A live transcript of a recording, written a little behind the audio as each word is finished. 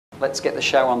Let's get the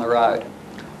show on the road.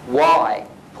 Why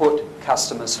put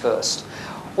customers first?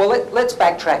 Well, let's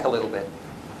backtrack a little bit.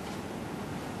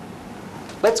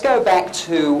 Let's go back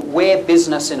to where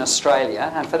business in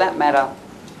Australia, and for that matter,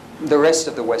 the rest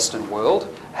of the Western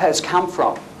world, has come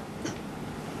from.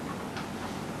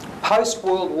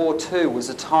 Post-World War II was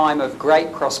a time of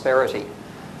great prosperity.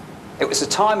 It was a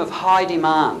time of high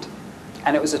demand,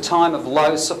 and it was a time of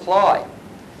low supply.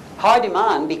 High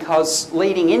demand because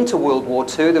leading into World War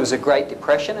II there was a Great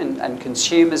Depression and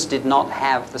consumers did not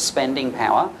have the spending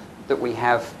power that we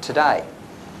have today.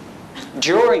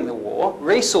 During the war,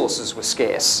 resources were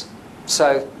scarce,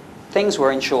 so things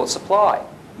were in short supply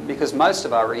because most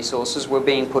of our resources were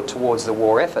being put towards the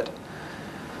war effort.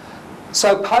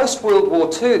 So post-World War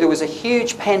II, there was a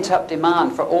huge pent-up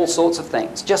demand for all sorts of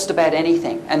things, just about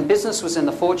anything. And business was in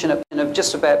the fortunate position of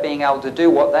just about being able to do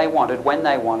what they wanted, when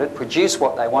they wanted, produce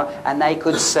what they want, and they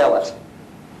could sell it.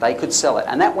 They could sell it.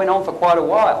 And that went on for quite a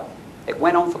while. It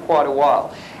went on for quite a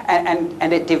while.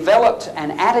 And it developed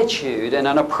an attitude and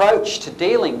an approach to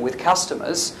dealing with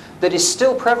customers that is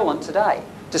still prevalent today,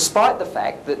 despite the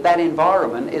fact that that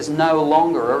environment is no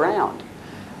longer around.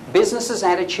 Business's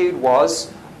attitude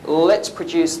was, let's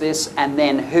produce this, and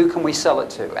then who can we sell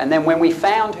it to? And then when we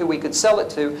found who we could sell it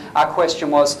to, our question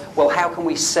was, well, how can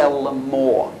we sell them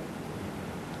more?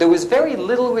 There was very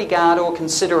little regard or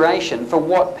consideration for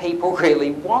what people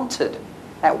really wanted.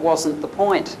 That wasn't the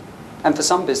point. And for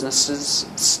some businesses,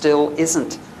 still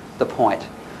isn't the point.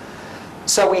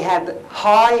 So we had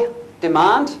high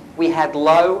demand, we had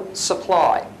low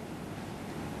supply.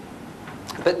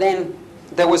 But then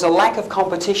there was a lack of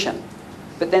competition.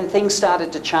 But then things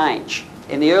started to change.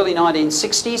 In the early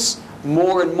 1960s,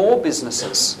 more and more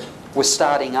businesses were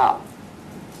starting up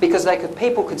because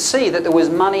people could see that there was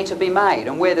money to be made.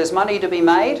 And where there's money to be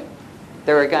made,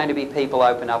 there are going to be people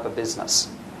open up a business.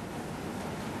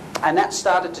 And that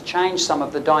started to change some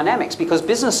of the dynamics because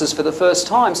businesses for the first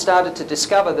time started to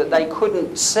discover that they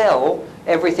couldn't sell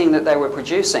everything that they were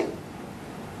producing.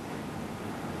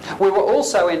 We were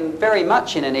also very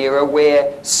much in an era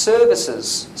where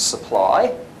services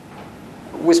supply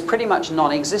was pretty much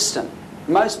non-existent.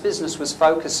 Most business was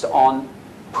focused on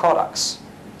products,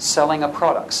 selling a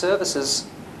product. Services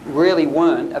really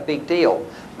weren't a big deal.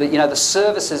 The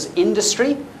services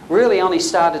industry really only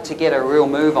started to get a real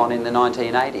move on in the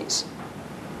 1980s.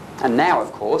 And now,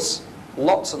 of course,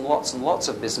 lots and lots and lots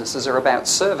of businesses are about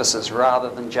services rather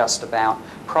than just about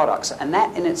products. And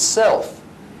that in itself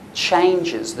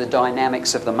changes the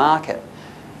dynamics of the market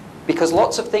because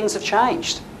lots of things have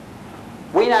changed.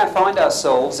 We now find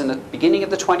ourselves in the beginning of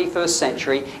the 21st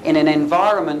century in an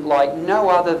environment like no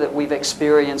other that we've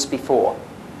experienced before.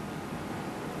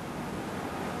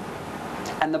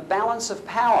 And the balance of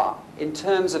power in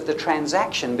terms of the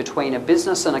transaction between a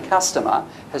business and a customer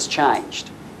has changed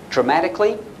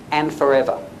dramatically and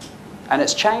forever. And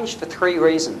it's changed for three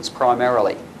reasons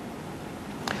primarily.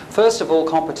 First of all,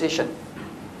 competition.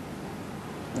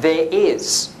 There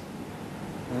is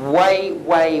way,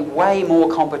 way, way more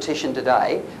competition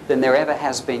today than there ever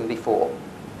has been before.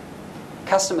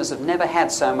 Customers have never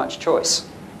had so much choice.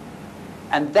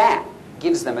 And that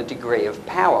gives them a degree of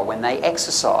power when they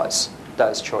exercise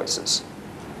those choices.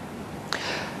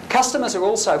 Customers are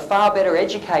also far better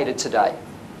educated today.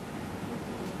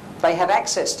 They have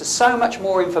access to so much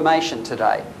more information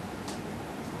today.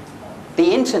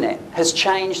 The internet has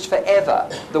changed forever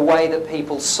the way that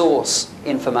people source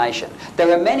information.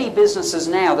 There are many businesses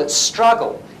now that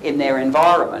struggle in their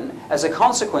environment as a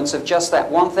consequence of just that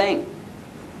one thing.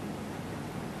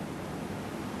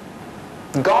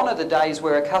 Gone are the days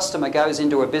where a customer goes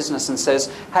into a business and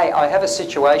says, hey, I have a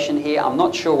situation here, I'm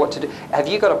not sure what to do. Have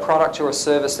you got a product or a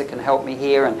service that can help me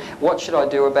here, and what should I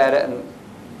do about it? And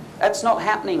that's not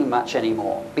happening much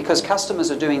anymore because customers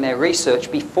are doing their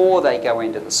research before they go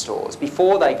into the stores,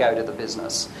 before they go to the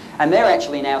business. And they're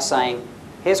actually now saying,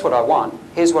 here's what I want,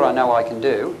 here's what I know I can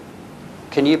do.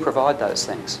 Can you provide those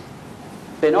things?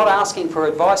 They're not asking for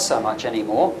advice so much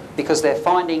anymore because they're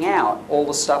finding out all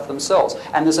the stuff themselves.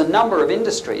 And there's a number of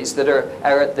industries that are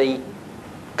at the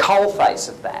coalface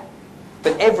of that.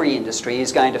 But every industry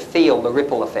is going to feel the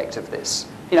ripple effect of this.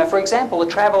 For example,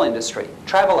 the travel industry,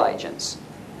 travel agents.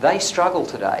 They struggle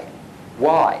today.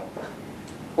 Why?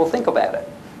 Well, think about it.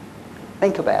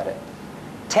 Think about it.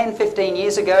 10, 15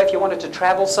 years ago, if you wanted to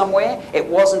travel somewhere, it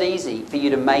wasn't easy for you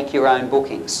to make your own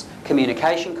bookings.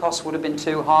 Communication costs would have been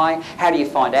too high. How do you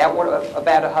find out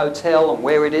about a hotel and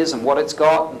where it is and what it's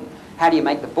got? And how do you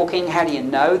make the booking? How do you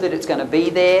know that it's going to be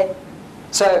there?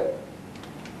 So,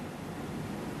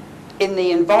 in the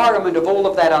environment of all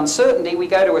of that uncertainty, we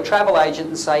go to a travel agent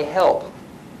and say, help.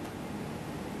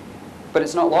 But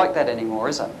it's not like that anymore,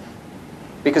 is it?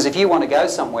 Because if you want to go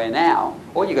somewhere now,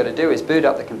 all you've got to do is boot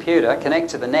up the computer, connect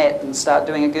to the net and start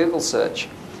doing a Google search.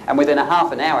 And within a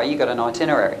half an hour, you've got an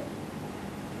itinerary.